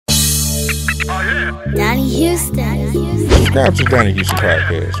Donnie Houston. Subscribe to the Donnie Houston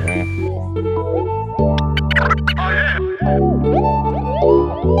podcast, man.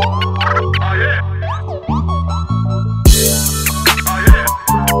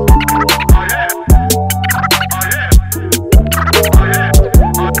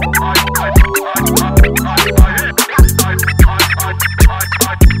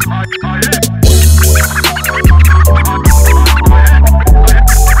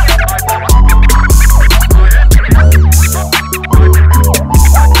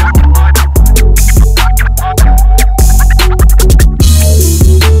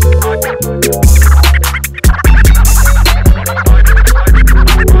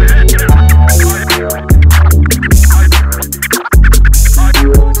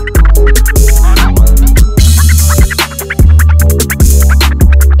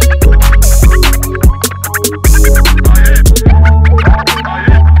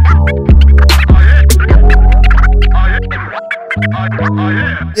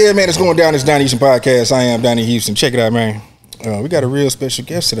 Yeah, man, it's going down. This Donnie Houston podcast. I am Donnie Houston. Check it out, man. We got a real special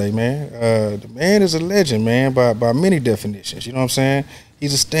guest today, man. The man is a legend, man, by many definitions. You know what I'm saying?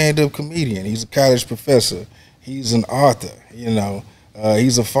 He's a stand-up comedian. He's a college professor. He's an author. You know,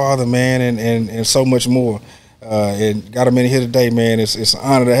 he's a father, man, and so much more. And got him in here today, man. It's an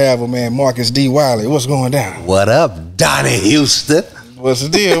honor to have him, man. Marcus D. Wiley. What's going down? What up, Donnie Houston? What's the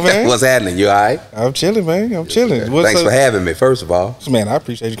deal, man? What's happening? You all right? I'm chilling, man. I'm chilling. Thanks for having me, first of all. Man, I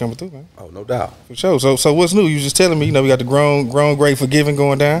appreciate you coming through, man. Oh, no doubt. For sure. So what's new? You just telling me, you know, we got the Grown, Great, Forgiving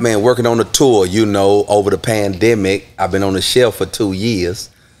going down? Man, working on the tour, you know, over the pandemic. I've been on the shelf for 2 years.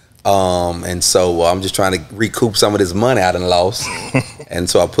 And so I'm just trying to recoup some of this money I done lost. And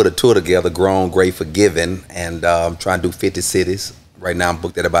so I put a tour together, Grown, Great, Forgiving, and I'm trying to do 50 cities. Right now I'm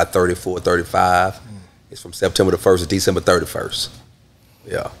booked at about 34, 35. It's from September the 1st to December 31st.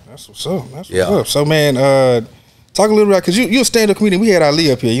 Yeah. That's what's up. That's what's up. So, man, talk a little bit, because you're a stand-up comedian. We had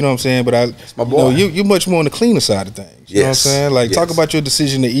Ali up here, you know what I'm saying? But That's my boy. You know, you're much more on the cleaner side of things. You know what I'm saying? Like, talk about your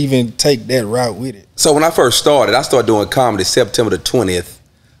decision to even take that route with it. So when I first started, I started doing comedy September the 20th,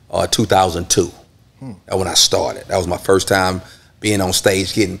 2002. That's when I started. That was my first time being on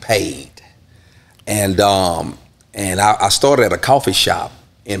stage getting paid. And I started at a coffee shop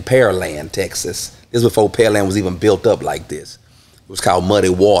in Pearland, Texas. This was before Pearland was even built up like this. It was called Muddy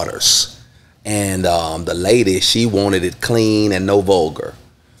Waters. And the lady, she wanted it clean and no vulgar.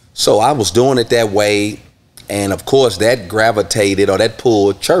 So I was doing it that way. And of course that gravitated, or that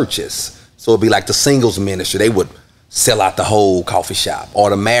pulled churches. So it'd be like the singles ministry. They would sell out the whole coffee shop, or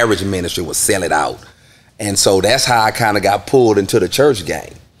the marriage ministry would sell it out. And so that's how I kind of got pulled into the church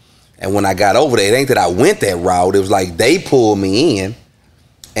game. And when I got over there, it ain't that I went that route. It was like they pulled me in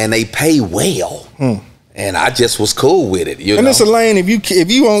and they pay well. And I just was cool with it, you know. And it's a lane. If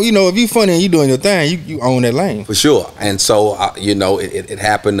you own, you know, if you funny and you doing your thing, you own that lane for sure. And so you know, it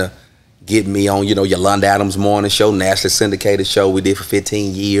happened to get me on, you know, Yolanda Adams' morning show, nationally syndicated show we did for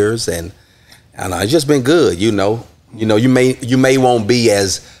 15 years, and it's just been good, you know. You know, you may won't be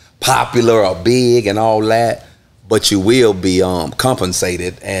as popular or big and all that, but you will be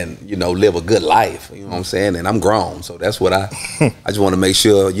compensated and, you know, live a good life. You know what I'm saying? And I'm grown, so that's what I just want to make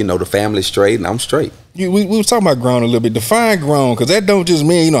sure, you know, the family's straight and I'm straight. We was talking about grown a little bit. Define grown, because that don't just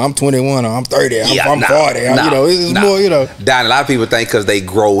mean, you know, I'm 21 or I'm 30, I'm 40. You know, it's more, you know. Don, a lot of people think because they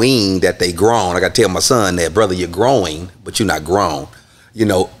growing that they grown. I got to tell my son that, brother, you're growing, but you're not grown. You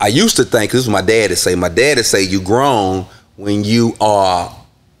know, I used to think, this is what my dad would say. My dad would say you grown when you are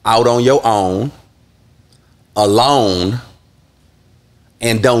out on your own, alone,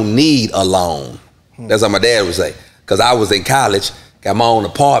 and don't need a loan. That's what my dad would say. Because I was in college, got my own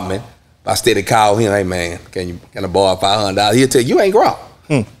apartment. I still call him, hey man, can I borrow $500? He'll tell you, you ain't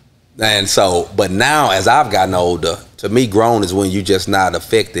grown. And so, but now as I've gotten older, to me, grown is when you just not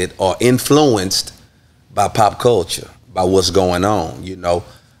affected or influenced by pop culture, by what's going on. You know,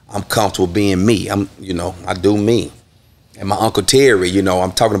 I'm comfortable being me. You know, I do me. And my Uncle Terry, you know,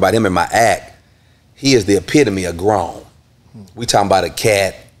 I'm talking about him in my act. He is the epitome of grown. We talking about a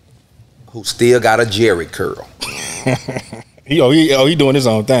cat who still got a Jerry curl. he doing his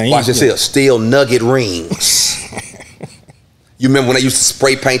own thing. Watch this here, still nugget rings. You remember when they used to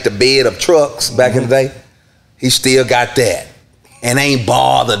spray paint the bed of trucks back in the day? He still got that. And ain't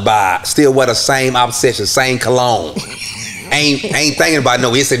bothered by it. Still wear the same obsession, same cologne. ain't thinking about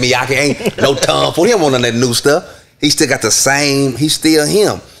no Issey Miyake, ain't no Tom Ford. He don't want none of that new stuff. He still got the same, he's still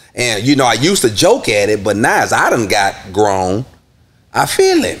him. And you know, I used to joke at it, but now as I done got grown, I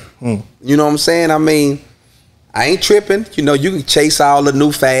feel him. You know what I'm saying? I mean, I ain't tripping. You know, you can chase all the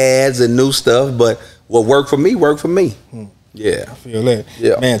new fads and new stuff, but what worked for me, worked for me. Yeah. I feel that.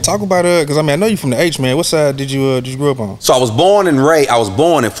 Yeah. Man, talk about because I know you from the H, man. What side did you grow up on? So I was born in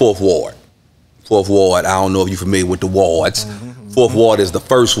 4th Ward. 4th Ward. I don't know if you're familiar with the wards. 4th Ward is the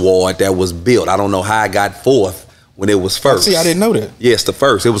first ward that was built. I don't know how I got 4th when it was first. See, I didn't know that. Yes, the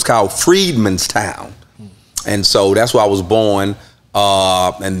first. It was called Freedman's Town. And so that's where I was born.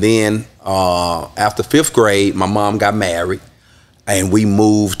 And then after 5th grade, my mom got married and we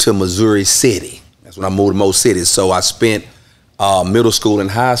moved to Missouri City. That's when I moved to Mo City. So I spent middle school and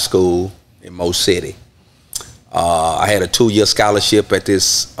high school in Mo City. I had a 2-year scholarship at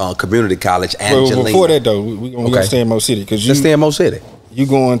this community college, Angelina. Well, before that, though, we got to stay in Mo City. Let's stay in Mo City. You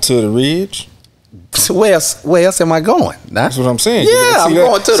going to the Ridge? So where else am I going? Nah? That's what I'm saying. Yeah, I'm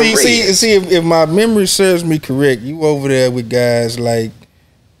going to the Ridge. See, if my memory serves me correct, you over there with guys like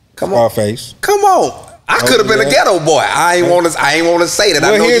Scarface. Come on. I could have been a ghetto boy. I ain't want to say that.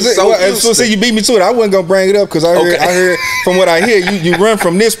 Well, I know you so used to. See, you beat me to it. I wasn't gonna bring it up because I heard from what I hear, you run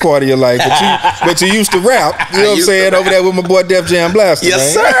from this part of your life, but you used to rap. You know what I'm saying? Over there with my boy Def Jam Blaster.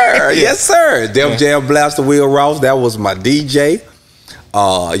 Yes, man. sir. Yes, sir. Def Jam Blaster, Will Ross. That was my DJ.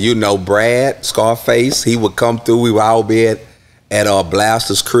 You know, Brad Scarface. He would come through. We would all be at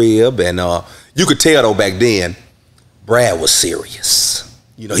Blaster's crib, and you could tell though back then, Brad was serious.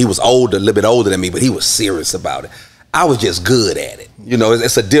 You know, he was older, a little bit older than me, but he was serious about it. I was just good at it. You know,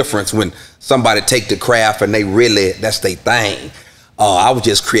 it's a difference when somebody take the craft and that's their thing. I was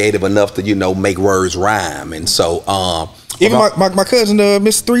just creative enough to, make words rhyme. And so even my cousin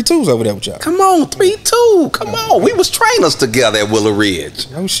Mr. 3-2's over there with y'all. Come on, 3-2. Come on. We was trainers together at Willow Ridge.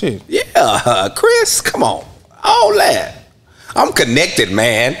 Oh shit. Yeah, Chris, come on. All that. I'm connected,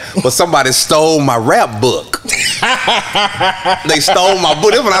 man, but somebody stole my rap book. They stole my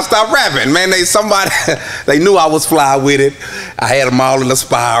book. That's when I stopped rapping, man. They knew I was fly with it. I had them all in a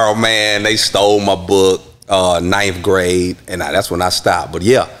spiral, man. They stole my book, 9th grade, and that's when I stopped. But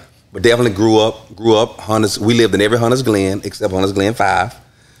yeah, but definitely grew up Hunters. We lived in every Hunters Glen except Hunters Glen 5.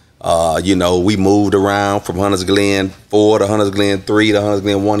 We moved around from Hunters Glen 4 to Hunters Glen 3 to Hunters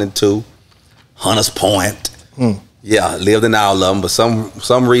Glen 1 and 2, Hunters Point. Yeah, lived in all of them, but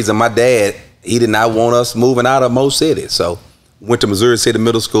some reason my dad, he did not want us moving out of Mo City. So went to Missouri City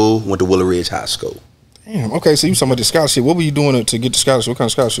Middle School, went to Willow Ridge High School. Damn, okay, so you talking about the scholarship. What were you doing to get the scholarship? What kind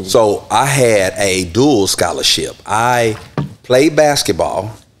of scholarship? So I had a dual scholarship. I played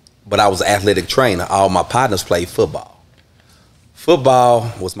basketball, but I was an athletic trainer. All my partners played football.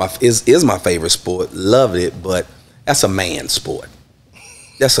 Football is my favorite sport. Loved it, but that's a man's sport.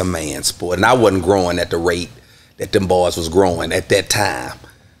 That's a man's sport. And I wasn't growing at the rate that them boys was growing at that time,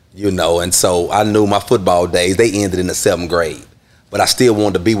 and so I knew my football days, they ended in the 7th grade, but I still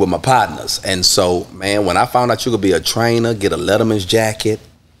wanted to be with my partners. And so, man, when I found out you could be a trainer, get a Letterman's jacket,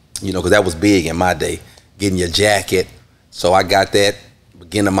 because that was big in my day, getting your jacket. So I got that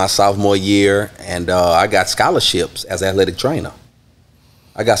beginning of my sophomore year, and I got scholarships as an athletic trainer.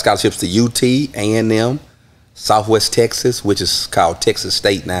 I got scholarships to UT, A&M, Southwest Texas, which is called Texas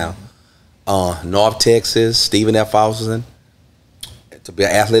State now, North Texas, Stephen F. Austin, to be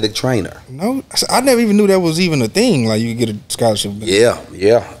an athletic trainer. No, I never even knew that was even a thing. Like you could get a scholarship. Yeah,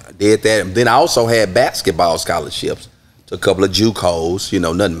 I did that. And then I also had basketball scholarships to a couple of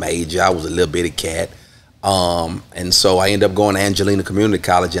JUCOs. Nothing major. I was a little bitty cat, and so I ended up going to Angelina Community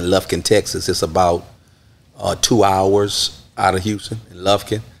College in Lufkin, Texas. It's about 2 hours out of Houston in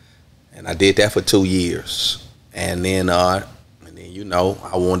Lufkin, and I did that for 2 years, and then I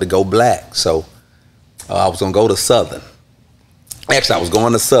wanted to go black, so I was gonna go to Southern. Actually, I was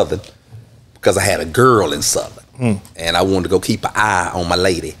going to Southern because I had a girl in Southern, and I wanted to go keep an eye on my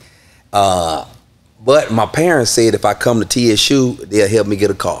lady. But my parents said if I come to TSU, they'll help me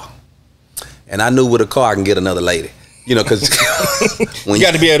get a car, and I knew with a car I can get another lady. Because when you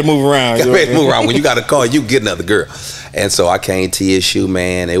got to be able to move around. When you got a car, you get another girl. And so I came to TSU,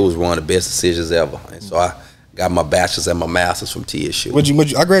 man. It was one of the best decisions ever. And so I got my bachelor's and my master's from TSU.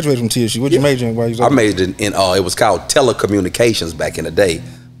 I graduated from TSU. What'd you major in? I majored in it was called telecommunications back in the day,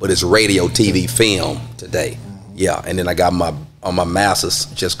 but it's radio, TV, film today. Yeah, and then I got my master's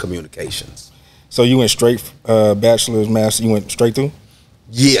just communications. So you went straight bachelor's, master. You went straight through?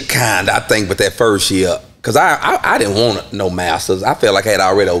 Yeah, kinda. I think, but that first year, because I didn't want no master's. I felt like I had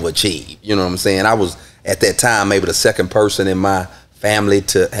already overachieved. You know what I'm saying? I was at that time maybe the second person in my family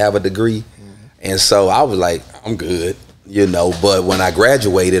to have a degree. And so I was like, I'm good, But when I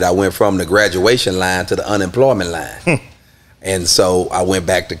graduated, I went from the graduation line to the unemployment line. And so I went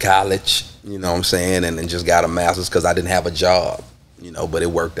back to college, and then just got a master's because I didn't have a job, but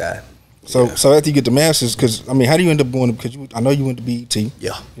it worked out. So after you get the master's, because, how do you end up going, because I know you went to BET. Yeah. You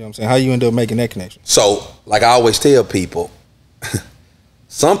know what I'm saying? How you end up making that connection? So, like I always tell people,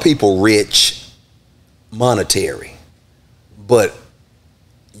 some people rich monetary, but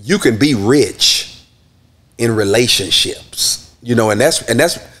you can be rich in relationships, you know, and that's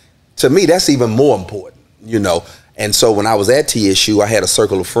to me, that's even more important, you know. And so when I was at TSU, I had a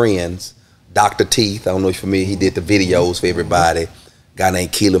circle of friends. Dr. Teeth, I don't know if you're familiar, he did the videos for everybody. Guy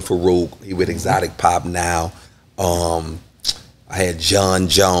named Keelan Farouk, he with Exotic Pop now. I had John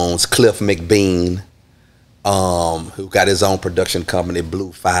Jones, Cliff McBean, who got his own production company,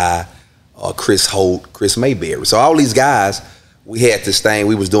 Blue Fire, Chris Holt, Chris Mayberry. So all these guys, we had this thing,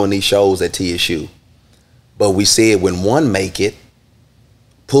 we was doing these shows at TSU. But we said when one make it,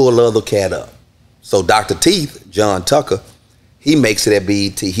 pull the other cat up. So Dr. Teeth, John Tucker, he makes it at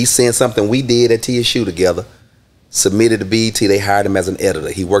BET. He sent something we did at TSU together, submitted to BET, they hired him as an editor.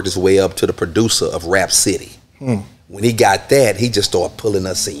 He worked his way up to the producer of Rap City. When he got that, he just started pulling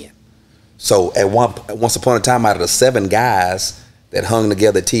us in. So once upon a time, out of the 7 guys that hung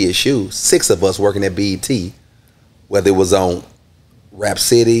together at TSU, 6 of us working at BET, whether it was on Rap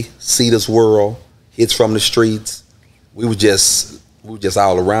City, Cedar's World, Hits from the Streets, we were just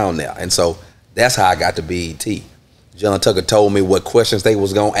all around there. And so that's how I got to BET. John Tucker told me what questions they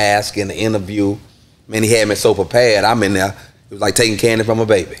was gonna ask in the interview. Man, he had me so prepared. I'm in there. It was like taking candy from a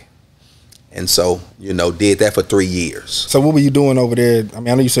baby. And so, you know, did that for 3 years. So what were you doing over there? I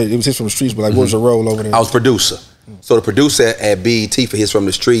mean, I know you said it was Hits from the Streets, but like, what was your role over there? I was producer. So the producer at BET for Hits from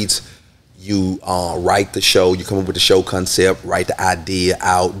the Streets, you write the show, you come up with the show concept, write the idea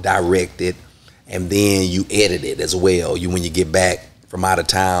out, direct it, and then you edit it as well. When you get back from out of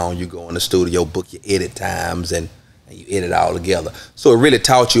town, you go in the studio, book your edit times, and you edit it all together. So it really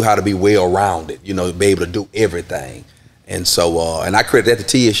taught you how to be well-rounded, you know, be able to do everything. And so, and I credit that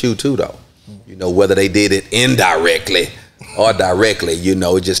to TSU too, though. You know, whether they did it indirectly or directly, you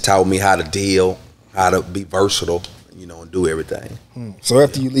know, it just taught me how to deal, how to be versatile, you know, and do everything. So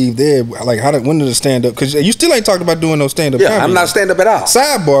after you leave there, like, when did the stand-up, because you still ain't talked about doing no stand-up Yeah, comedy. I'm not stand-up at all.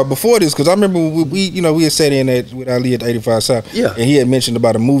 Sidebar, before this, because I remember we had sat in with Ali at 85 South, Yeah. and he had mentioned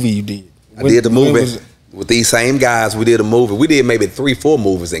about a movie you did. I did the movie with these same guys. We did a movie. We did maybe 3, 4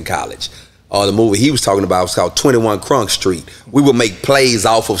 movies in college. The movie he was talking about was called 21 Crunk Street. We would make plays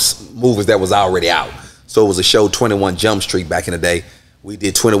off of movies that was already out. So it was a show, 21 Jump Street, back in the day. We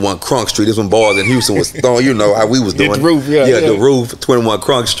did 21 Crunk Street. This when boys in Houston was throwing, you know how we was doing. The roof, yeah. The roof, 21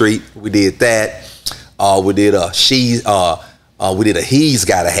 Crunk Street. We did that. We did a He's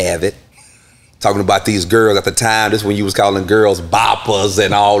Gotta Have It. Talking about these girls at the time. This when you was calling girls boppers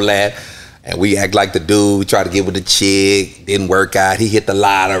and all that. And we act like the dude. We tried to get with the chick. Didn't work out. He hit the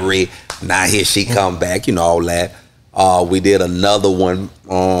lottery. Now here she come back. You know, all that. We did another one.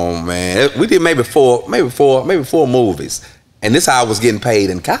 Oh man, we did maybe four movies. And this how I was getting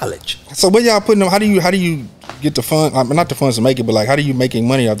paid in college. So what y'all putting them? How do you get the fund? I mean, not the funds to make it, but like, how do you making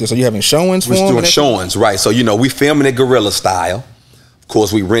money out there? So you having showings for them? We're doing showings, right? So you know, we filming it guerrilla style. Of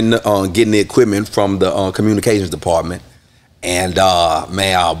course, we getting the equipment from the communications department. And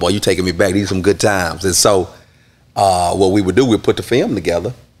man, boy, you taking me back. These are some good times. And so what we would do, we'd put the film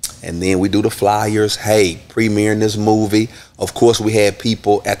together, and then we do the flyers. Hey, premiering this movie. Of course, we had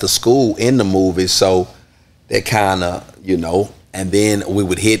people at the school in the movie, so that kind of, you know. And then we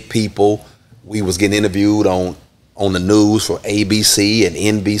would hit people. We was getting interviewed on the news for ABC and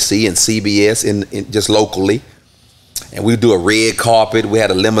NBC and CBS in just locally. And we do a red carpet. We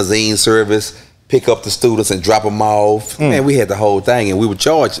had a limousine service, pick up the students and drop them off. Man, we had the whole thing, and we would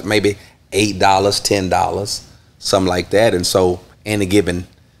charge maybe $8, $10, something like that. And so any given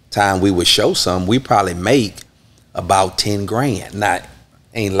time we would show some, we probably make about 10 grand. Not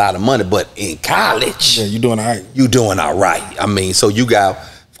ain't a lot of money, but in college, yeah, you doing all right. You doing all right. I mean, so you got,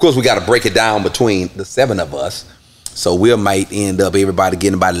 of course, we got to break it down between the 7 of us. So we might end up everybody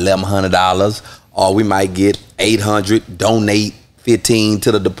getting about $1,100, or we might get $800, donate $15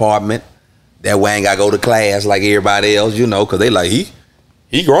 to the department. That way I ain't gotta go to class like everybody else, you know, because they like,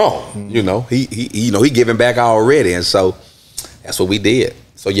 he grown, you know, he giving back already. And so that's what we did.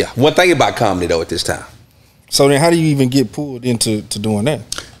 So yeah, one thing about comedy though at this time. So then how do you even get pulled into doing that?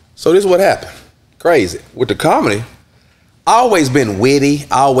 So this is what happened. Crazy. With the comedy, I always been witty.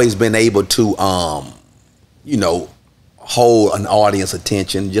 I always been able to, you know, hold an audience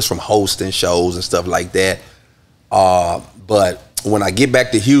attention just from hosting shows and stuff like that. But when I get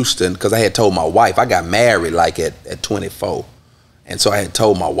back to Houston, because I had told my wife, I got married like at 24. And so I had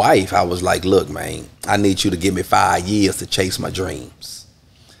told my wife, I was like, look, man, I need you to give me 5 years to chase my dreams.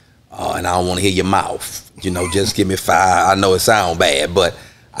 And I don't want to hear your mouth. You know, just give me 5. I know it sounds bad, but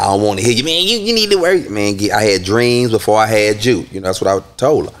I don't want to hear you. Man, you need to work. Man, I had dreams before I had you. You know, that's what I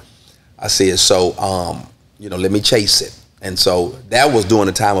told her. I said, so, you know, let me chase it. And so that was during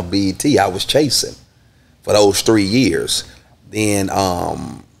the time of BET I was chasing for those 3 years. Then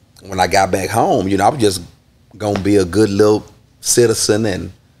when I got back home, you know, I was just gonna be a good little citizen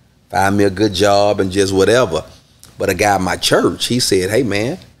and find me a good job and just whatever. But a guy at my church, he said, hey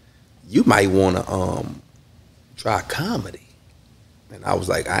man, you might wanna try comedy. And I was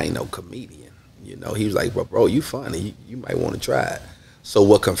like, I ain't no comedian. You know, he was like, well, bro, you funny, you might wanna try it. So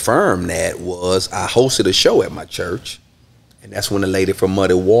what confirmed that was I hosted a show at my church, and that's when the lady from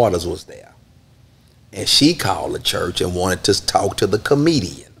Muddy Waters was there. And she called the church and wanted to talk to the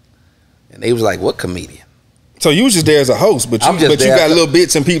comedian. And they was like, what comedian? So you was just there as a host, but you got little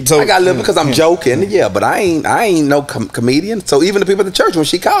bits and people. I got little because I'm joking, yeah. But I ain't no comedian. So even the people at the church, when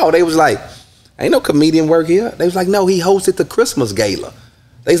she called, they was like, ain't no comedian work here. They was like, no, he hosted the Christmas gala.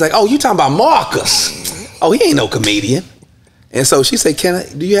 They was like, oh, you talking about Marcus? Oh, he ain't no comedian. And so she said,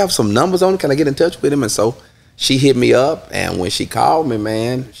 do you have some numbers on him? Can I get in touch with him? And so she hit me up, and when she called me,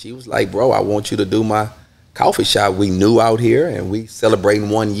 man, she was like, bro, I want you to do my coffee shop. We new out here, and we celebrating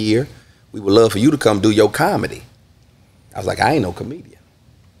 1 year. We would love for you to come do your comedy. I was like, I ain't no comedian.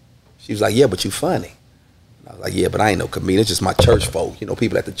 She was like, yeah, but you funny. I was like, yeah, but I ain't no comedian. It's just my church folk. You know,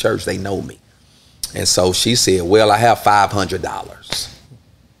 people at the church, they know me. And so she said, well, I have $500.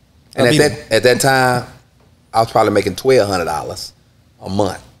 And at that time, I was probably making $1,200 a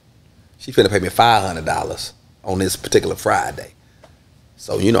month. She finna pay me $500 on this particular Friday.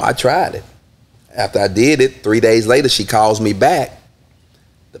 So, you know, I tried it. After I did it, 3 days later, she calls me back.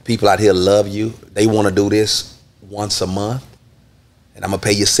 The people out here love you. They want to do this once a month, and I'm gonna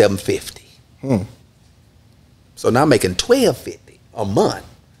pay you $750. So now I'm making $1,250 a month.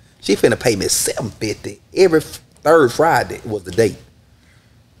 She finna pay me $750 every third Friday was the date.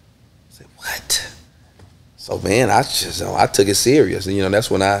 I said, what? So man, I took it serious, and you know that's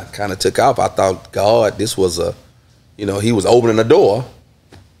when I kind of took off. I thought, God, this was you know, he was opening the door.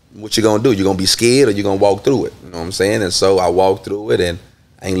 What you gonna do? You gonna be scared, or you gonna walk through it? You know what I'm saying? And so I walked through it, and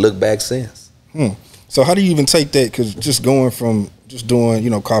I ain't looked back since. So how do you even take that? Because just going from just doing, you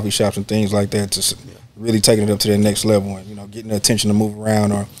know, coffee shops and things like that to really taking it up to that next level and, you know, getting the attention to move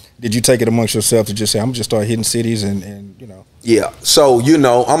around, or did you take it amongst yourself to just say, I'm gonna just start hitting cities and you know? Yeah. So, you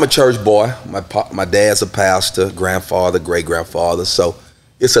know, I'm a church boy. My dad's a pastor, grandfather, great-grandfather. So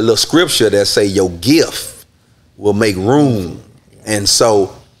it's a little scripture that say your gift will make room. And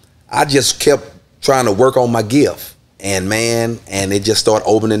so I just kept trying to work on my gift. And man, and it just started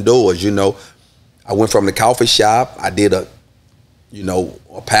opening doors, you know. I went from the coffee shop. I did a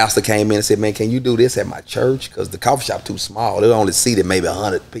pastor came in and said, man, can you do this at my church? Because the coffee shop too small. It only seated maybe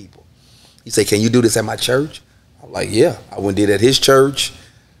 100 people. He said, can you do this at my church? I'm like, yeah. I went and did it at his church.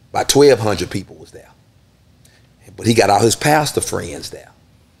 About 1,200 people was there. But he got all his pastor friends there.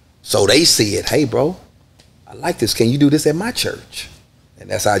 So they said, hey, bro, I like this. Can you do this at my church?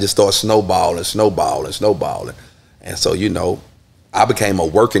 And that's how I just started snowballing. And so, you know, I became a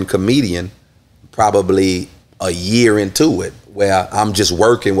working comedian probably a year into it, where I'm just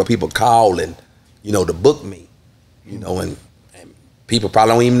working where people calling, you know, to book me, you know, and people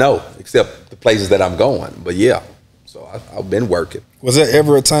probably don't even know except the places that I'm going. But yeah, so I've been working. Was there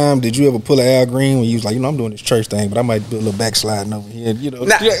ever a time, did you ever pull an Al Green when you was like, you know, I'm doing this church thing, but I might do a little backsliding over here, you know?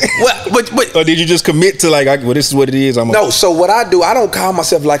 But or did you just commit to like, well, this is what it is? No, so what I do, I don't call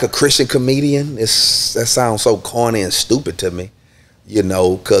myself like a Christian comedian. That sounds so corny and stupid to me, you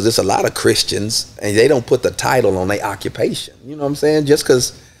know, because there's a lot of Christians and they don't put the title on their occupation. You know what I'm saying? Just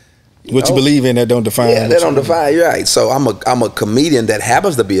because what you believe in, that don't define. Yeah, that don't define. You're right. So I'm a comedian that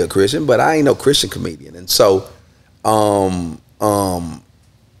happens to be a Christian, but I ain't no Christian comedian. And so,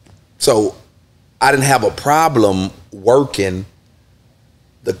 so I didn't have a problem working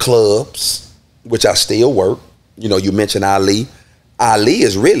the clubs, which I still work. You know, you mentioned Ali. Ali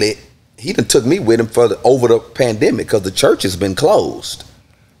is really, he done took me with him over the pandemic because the church has been closed,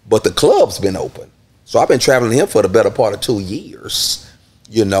 but the club's been open. So I've been traveling with him for the better part of 2 years,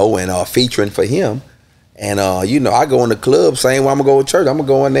 you know, and featuring for him. And, you know, I go in the club saying, well, I'm going to go to church. I'm going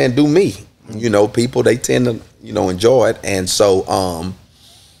to go in there and do me. You know, people, they tend to, you know, enjoy it. And so,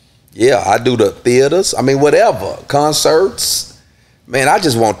 yeah, I do the theaters. I mean, whatever. Concerts. Man, I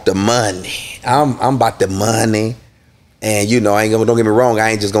just want the money. I'm about the money. And, you know, don't get me wrong,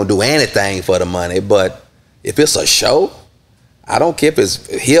 I ain't just going to do anything for the money. But if it's a show, I don't care if it's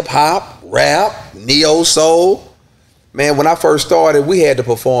hip-hop, rap, neo-soul. Man, when I first started, we had to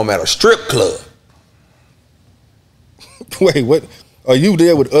perform at a strip club. Wait, what? Are you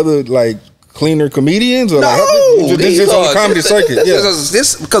there with other, like, cleaner comedians? Or no, like, this is on the comedy circuit.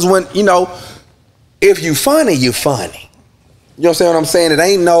 This because when, you know, if you funny, you funny. You know what I'm saying? It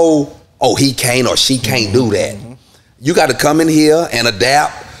ain't no, oh, he can't or she can't do that. you got to come in here and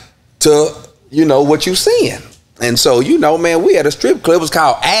adapt to, you know, what you seeing. And so, you know, man, we had a strip club. It was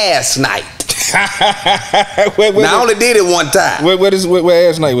called Ass Night. Now, I only did it one time. Where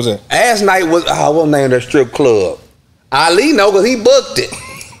Ass Night was at? Ass Night was, what name of that strip club? Ali know, because he booked it.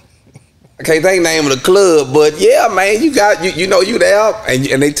 I can't think the name of the club, but yeah, man, you got, you know, you there,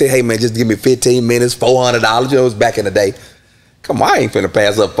 and they say, hey, man, just give me 15 minutes, $400. You know, it was back in the day. Come on, I ain't finna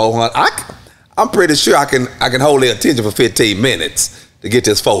pass up 400. I'm pretty sure I can hold their attention for 15 minutes to get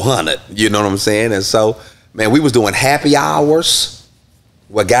this 400. You know what I'm saying? And so, man, we was doing happy hours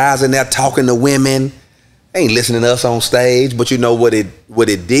where guys in there talking to women. They ain't listening to us on stage, but you know what it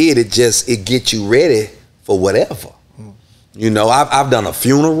did? It get you ready for whatever. You know, I've done a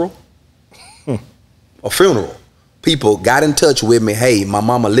funeral. A funeral. People got in touch with me. Hey, my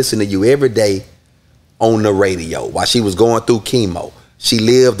mama listened to you every day on the radio while she was going through chemo. She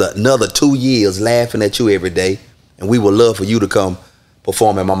lived another 2 years laughing at you every day, and we would love for you to come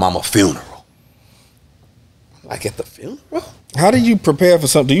perform at my mama's funeral. Like at the funeral? How do you prepare for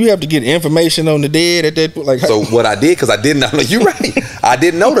something? Do you have to get information on the dead at that point? Like, so what I did, because I didn't know, you're right, I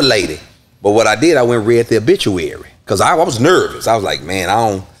didn't know the lady. But what I did, I went and read the obituary. Because I was nervous. I was like,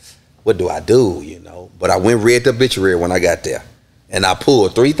 man, what do I do, you know? But I went and read the obituary when I got there. And I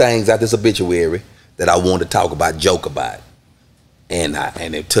pulled 3 things out this obituary that I wanted to talk about, joke about. And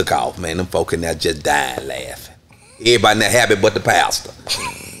it took off, man. Them folk in there just dying laughing. Everybody in there happy but the pastor.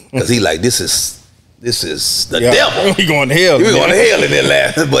 Because he like, this is the devil. We going to hell. We going to hell in there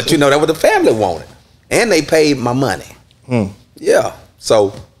laughing. But you know, that what the family wanted. And they paid my money. Yeah.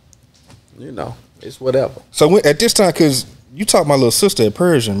 So, you know, it's whatever. So at this time, because you taught my little sister at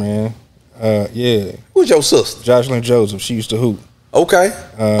Persian, man. Yeah. Who's your sister? Jocelyn Joseph. She used to hoop. Okay.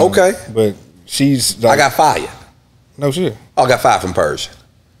 Okay. But she's like, I got fired. No shit. Oh, I got fired from Persian.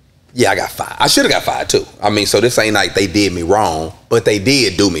 Yeah, I got fired. I should have got fired too. I mean, so this ain't like they did me wrong, but they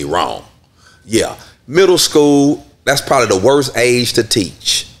did do me wrong. Yeah. Middle school, that's probably the worst age to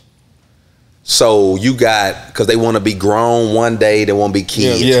teach. So you got, because they want to be grown one day, they want to be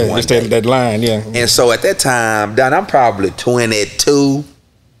kids one day. That line, yeah. And so at that time, Don, I'm probably 22,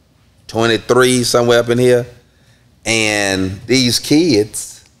 23, somewhere up in here. And these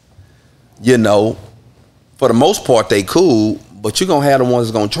kids, you know, for the most part, they cool, but you're going to have the ones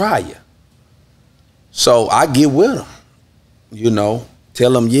that's going to try you. So I get with them, you know,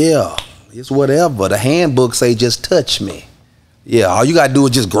 tell them, yeah, it's whatever. The handbook say just touch me. Yeah, all you got to do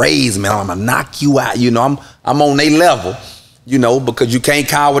is just graze me. I'm going to knock you out. You know, I'm on their level, you know, because you can't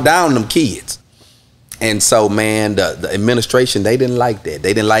cower down them kids. And so, man, the administration, they didn't like that.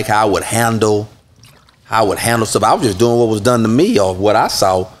 They didn't like how I would handle stuff. I was just doing what was done to me or what I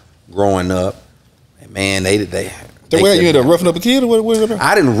saw growing up. And man, they you had to roughen up a kid or what?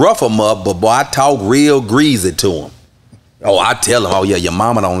 I didn't rough them up, but boy, I talk real greasy to them. Oh, I tell them, oh yeah, your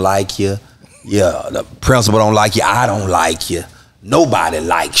mama don't like you. Yeah, the principal don't like you. I don't like you. Nobody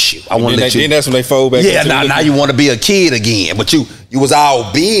likes you. I want to let you. Then that's when they fold back. Yeah, now you want to be a kid again, but you was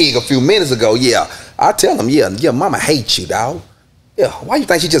all big a few minutes ago. Yeah, I tell them, yeah, mama hates you, dog. Yeah, why you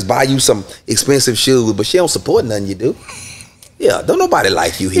think she just buy you some expensive shoes, but she don't support nothing you do? Yeah, don't nobody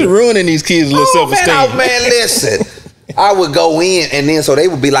like you here. You're ruining these kids' little self-esteem. Man, listen. I would go in, and then so they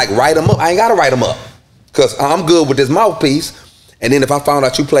would be like, write them up. I ain't got to write them up because I'm good with this mouthpiece. And then if I found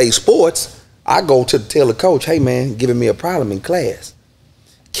out you played sports, I go to tell the coach, hey, man, giving me a problem in class.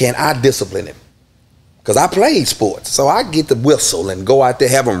 Can I discipline him? Because I played sports. So I get the whistle and go out there,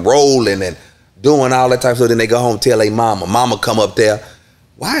 have them rolling and doing all that type of stuff. Then they go home and tell their mama. Mama come up there.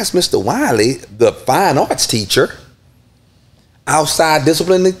 Why is Mr. Wiley, the fine arts teacher, outside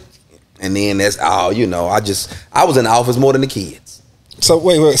disciplining? And then that's all, you know, I was in the office more than the kids. So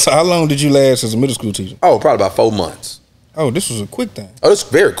wait, so how long did you last as a middle school teacher? Oh, probably about 4 months. Oh, this was a quick thing. Oh, this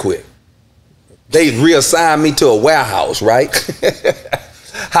was very quick. They reassigned me to a warehouse, right?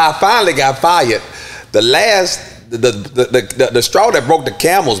 How I finally got fired, the straw that broke the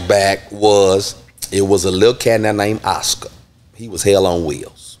camel's back was, it was a little cat named Oscar. He was hell on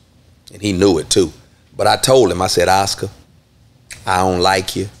wheels. And he knew it too. But I told him, I said, Oscar, I don't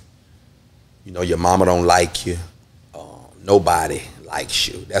like you. You know, your mama don't like you. Nobody likes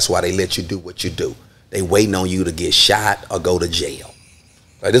you. That's why they let you do what you do. They waiting on you to get shot or go to jail.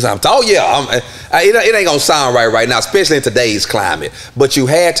 Like this, I'm told, yeah, it ain't gonna sound right now, especially in today's climate. But you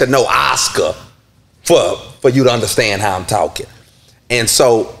had to know Oscar for you to understand how I'm talking. And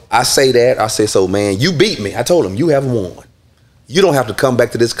so I say that, I say, so man, you beat me. I told him, you have won. You don't have to come back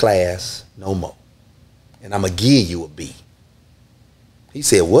to this class no more. And I'm gonna give you a B. He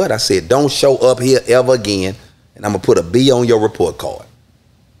said, what? I said, don't show up here ever again, and I'm going to put a B on your report card.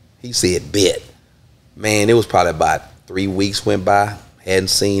 He said, bet. Man, it was probably about 3 weeks went by. Hadn't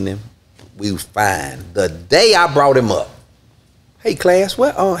seen him. We was fine. The day I brought him up, hey class,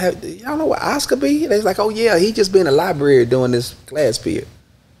 what? Y'all know what Oscar be? They was like, oh yeah, he just been in the library doing this class period.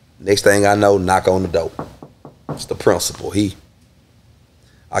 Next thing I know, knock on the door. It's the principal.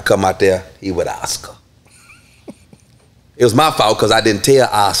 I come out there. He with Oscar. It was my fault because I didn't tell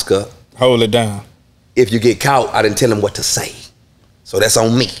Oscar. Hold it down. If you get caught, I didn't tell him what to say. So that's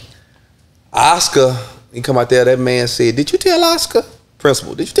on me. Oscar, he come out there, that man said, did you tell Oscar?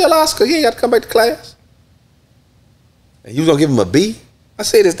 Principal, did you tell Oscar he ain't got to come back to class? And you was gonna give him a B? I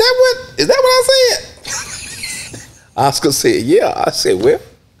said, is that what I said? Oscar said, yeah. I said, well,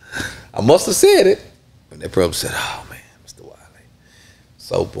 I must have said it. And that principal said, oh man, Mr. Wiley.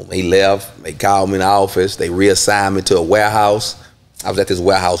 So boom, he left. They called me in the office. They reassigned me to a warehouse. I was at this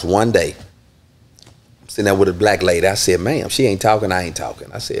warehouse one day. I'm sitting there with a black lady. I said, ma'am, she ain't talking, I ain't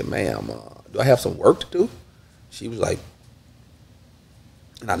talking. I said, ma'am, do I have some work to do? She was like,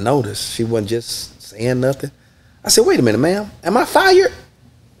 and I noticed she wasn't just saying nothing. I said, wait a minute, ma'am, am I fired?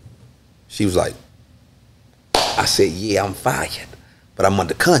 She was like, I said, yeah, I'm fired, but I'm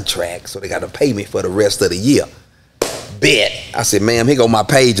under contract, so they got to pay me for the rest of the year. Bet. I said, ma'am, here go my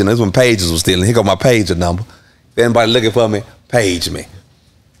pager. This when pages was stealing. Here go my pager number. If anybody looking for me, page me.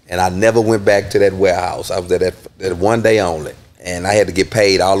 And I never went back to that warehouse. I was there that one day only, and I had to get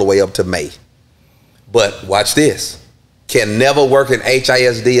paid all the way up to May. But watch this. Can never work in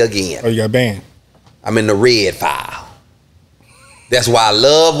H.I.S.D. again. Oh, you got banned. I'm in the red file. That's why I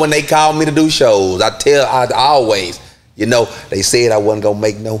love when they call me to do shows. I always, you know, they said I wasn't gonna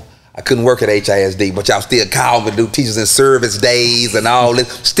make I couldn't work at H.I.S.D., but y'all still call me to do teachers and service days and all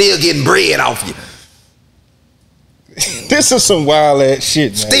this, still getting bread off you. This is some wild ass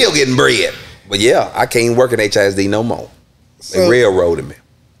shit, man. Still getting bread. But yeah, I can't work at H.I.S.D. no more. They railroaded me.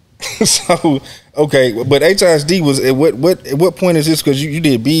 So okay, but H.I.S.D. was at what point is this? Because you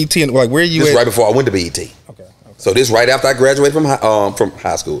did BET and like where are you? This at? Right before I went to BET. Okay. So this right after I graduated from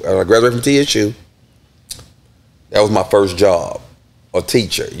high school. I graduated from TSU. That was my first job, a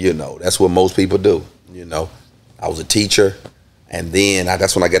teacher. You know, that's what most people do. You know, I was a teacher, and then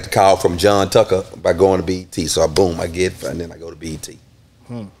that's when I got the call from John Tucker by going to BET. So I get, and then I go to BET.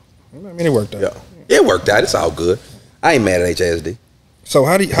 I mean, it worked out. Yeah, it worked out. It's all good. I ain't mad at HISD. So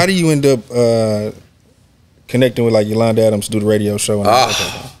how do you end up connecting with like Yolanda Adams to do the radio show? And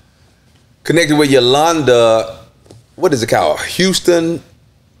connected with Yolanda, what is it called? Houston,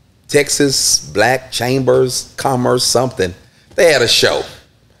 Texas Black Chambers Commerce something. They had a show.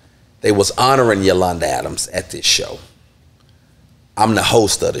 They was honoring Yolanda Adams at this show. I'm the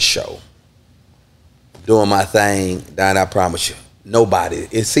host of the show. Doing my thing, and I promise you,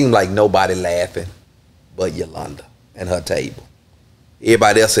 it seemed like nobody laughing but Yolanda and her table.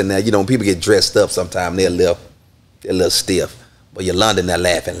 Everybody else in there, you know, when people get dressed up sometimes, they're a little stiff. But Yolanda in there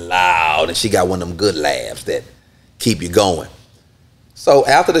laughing loud, and she got one of them good laughs that keep you going. So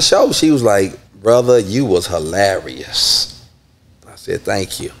after the show, she was like, brother, you was hilarious. I said,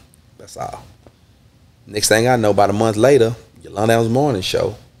 thank you. That's all. Next thing I know, about a month later, Yolanda Adams' morning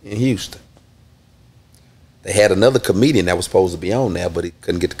show in Houston. They had another comedian that was supposed to be on there, but he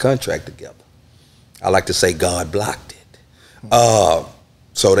couldn't get the contract together. I like to say God blocked it.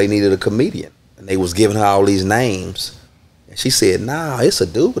 So they needed a comedian, and they was giving her all these names. And she said, nah, it's a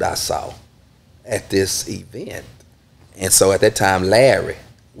dude I saw at this event. And so at that time, Larry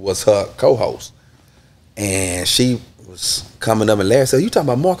was her co-host. And she was coming up, and Larry said, you talking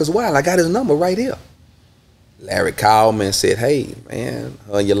about Marcus Wiley? I got his number right here. Larry called me and said, hey, man,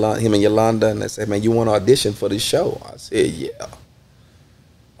 him and Yolanda, and they said, man, you want to audition for this show? I said, yeah.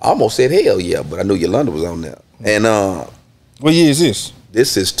 I almost said, hell yeah, but I knew Yolanda was on there. And what year is this?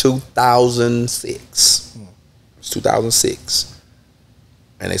 This is 2006. It's 2006.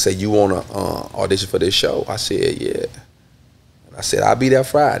 And they said, you want to audition for this show? I said, yeah. And I said, I'll be there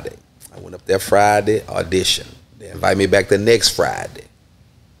Friday. I went up there Friday, auditioned. They invited me back the next Friday.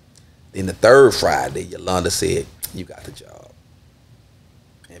 Then the third Friday, Yolanda said, you got the job.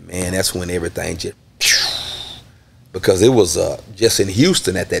 And man, that's when everything just, because it was just in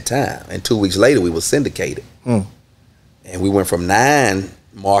Houston at that time. And 2 weeks later, we were syndicated. And we went from 9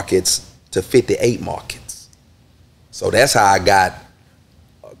 markets to 58 markets. So that's how I got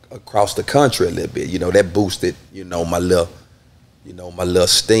across the country a little bit. You know, that boosted, my little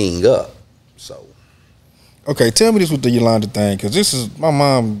sting up. So. Okay, tell me this with the Yolanda thing, because this is, my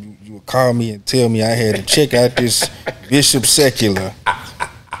mom would call me and tell me I had to check out this Bishop Secular.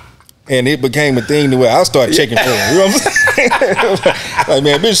 And it became a thing to where I started checking for him. You know what I'm saying? Like,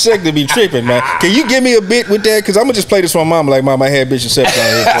 man, Bishop Secular be tripping, man. Can you give me a bit with that? Because I'm going to just play this for my mom. Like, Mom, I had Bishop Secular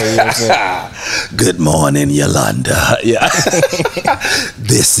on here for you. You know what I'm saying? Good morning, Yolanda. Yeah.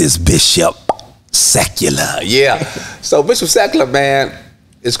 This is Bishop Secular. Yeah. So Bishop Secular, man,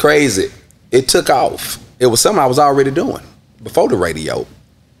 it's crazy. It took off. It was something I was already doing before the radio.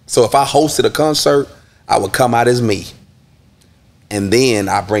 So if I hosted a concert, I would come out as me. And then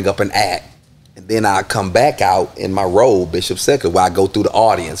I bring up an act. And then I come back out in my role, Bishop Secular, where I go through the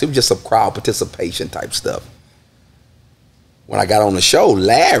audience. It was just some crowd participation type stuff. When I got on the show,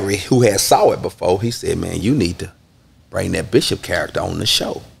 Larry, who had saw it before, he said, man, you need to bring that Bishop character on the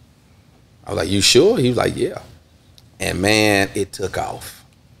show. I was like, you sure? He was like, yeah. And man, it took off.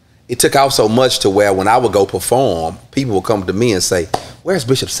 It took off so much to where when I would go perform, people would come to me and say, where's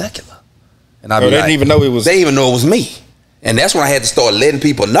Bishop Secular? And I'd be they didn't even know it was. They didn't even know it was me. And that's when I had to start letting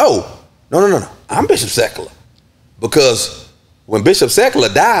people know, no, I'm Bishop Secular. Because when Bishop Secular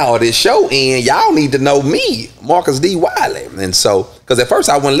died or this show end, y'all need to know me, Marcus D. Wiley. And so, because at first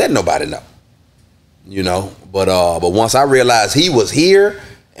I wouldn't let nobody know, you know. But once I realized he was here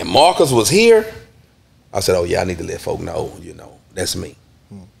and Marcus was here, I said, oh yeah, I need to let folk know, you know, that's me.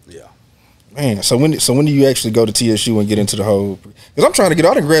 Yeah. Man, so when do you actually go to TSU and get into the whole? Because I'm trying to get.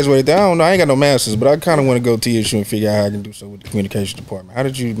 I done graduated. I don't know. I ain't got no masters, but I kind of want to go to TSU and figure out how I can do so with the communication department. How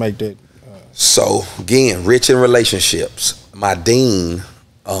did you make that? So again, rich in relationships. My dean,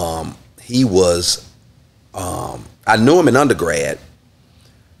 he was. I knew him in undergrad,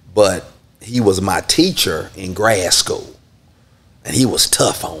 but he was my teacher in grad school, and he was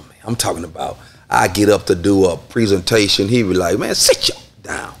tough on me. I'm talking about. I get up to do a presentation. He be like, "Man, sit you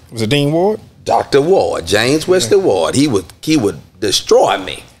down." Was it Dean Ward? Dr. Ward, James Wesley Ward. He would destroy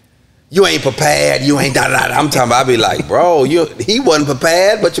me. You ain't prepared. You ain't da-da-da. I'm talking about, I be like, bro, he wasn't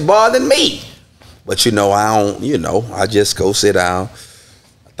prepared, but you bothered me. But you know, I just go sit down.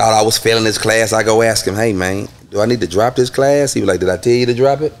 I thought I was failing this class. I go ask him, hey man, do I need to drop this class? He was like, did I tell you to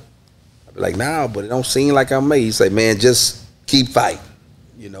drop it? I be like, nah, but it don't seem like I'm me. He say, man, just keep fighting.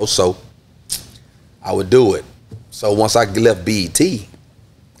 You know, so I would do it. So once I left BET,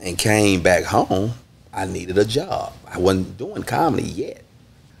 and came back home, I needed a job. I wasn't doing comedy yet.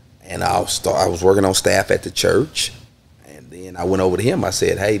 And I was working on staff at the church. And then I went over to him. I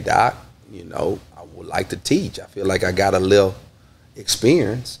said, hey, Doc, you know, I would like to teach. I feel like I got a little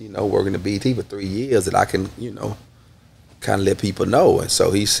experience, you know, working at BET for 3 years that I can, you know, kind of let people know. And so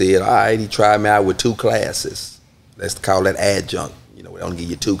he said, all right, he tried me out with 2 classes. Let's call that adjunct. You know, we don't give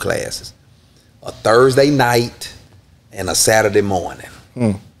you 2 classes. A Thursday night and a Saturday morning.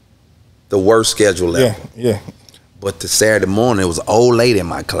 The worst schedule ever. Yeah. But the Saturday morning, it was an old lady in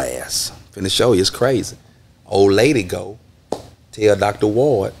my class. Finna show you, it's crazy. Old lady go, tell Dr.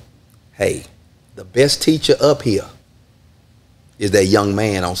 Ward, hey, the best teacher up here is that young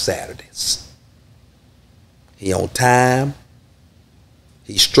man on Saturdays. He on time,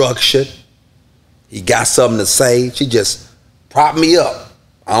 he structured, he got something to say. She just propped me up.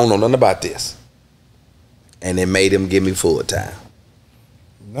 I don't know nothing about this. And it made him give me full time.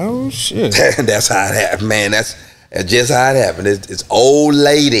 No shit. That's how it happened, man. That's just how it happened. This old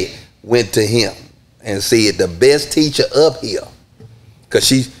lady went to him and said, the best teacher up here. Cause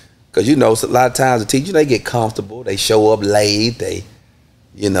you know, a lot of times the teachers, they get comfortable, they show up late, they,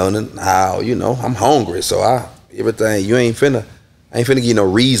 you know, how, you know, I'm hungry, so everything, I ain't finna give you no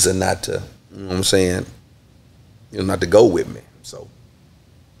reason not to, you know what I'm saying, you know, not to go with me. So,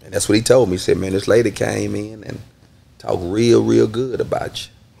 and that's what he told me. He said, man, this lady came in and talked real good about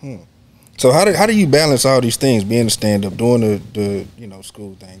you. So how do you balance all these things, being a stand-up, doing the you know,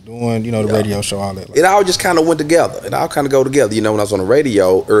 school thing, doing, you know, the radio show, all that? Like, it all just kind of went together. It all kind of go together. You know, when I was on the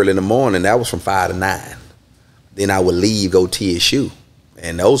radio early in the morning, that was from 5 to 9. Then I would leave, go TSU.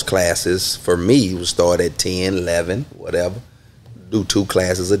 And those classes, for me, would start at 10, 11, whatever. Do 2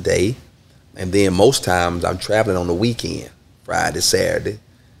 classes a day. And then most times I'm traveling on the weekend, Friday, Saturday,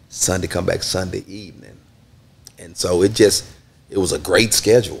 Sunday, come back Sunday evening. And so it was a great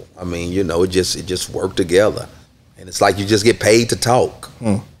schedule. I mean, you know, it just worked together. And it's like you just get paid to talk,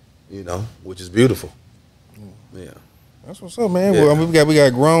 you know, which is beautiful. Yeah. That's what's up, man. Yeah. Well, I mean, we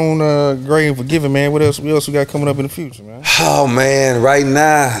got grown, great and forgiving, man. What else we got coming up in the future, man? Oh, man, right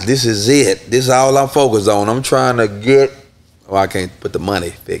now, this is it. This is all I'm focused on. I'm trying to get, I can't put the money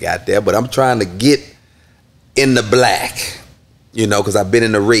figure out there, but I'm trying to get in the black, you know, because I've been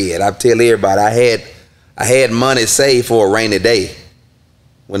in the red. I tell everybody I had money saved for a rainy day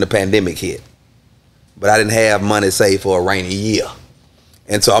when the pandemic hit, but I didn't have money saved for a rainy year.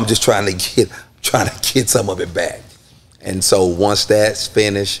 And so I'm just trying to get some of it back. And so once that's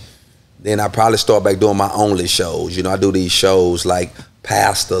finished, Then I probably start back doing my only shows. You know, I do these shows like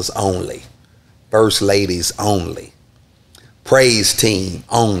Pastors Only, First Ladies Only, Praise Team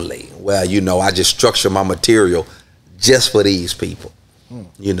Only. Well, you know, I just structure my material just for these people.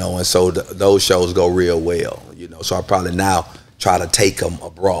 You know, and so those shows go real well. You know, so I probably now try to take them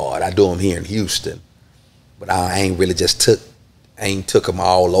abroad. I do them here in Houston, but I ain't really just took them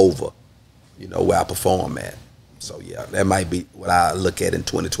all over, you know, where I perform at. So yeah, that might be what I look at in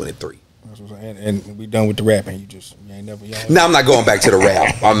 2023. And we done with the rapping. You ain't never. No, I'm not going back to the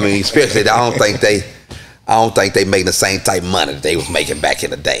rap. I mean, especially I don't think they making the same type of money that they was making back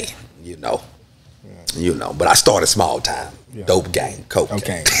in the day. You know, you know. But I started small time. Yeah. Dope gang, coke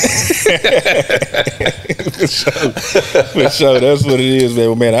gang. For sure, that's what it is, man.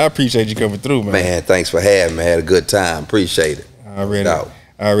 Well, man, I appreciate you coming through, man. Man, thanks for having me. I had a good time. Appreciate it.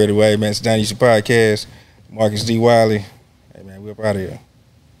 Already, way, man. It's Donnie Houston Podcast. Marcus D. Wiley. Hey, man, we're up out of here.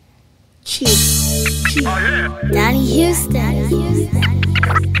 Chief. Donnie Houston.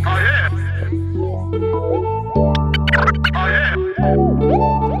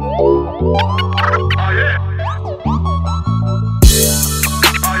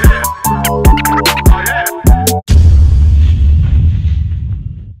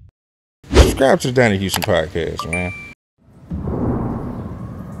 Subscribe to the Donnie Houston Podcast, man.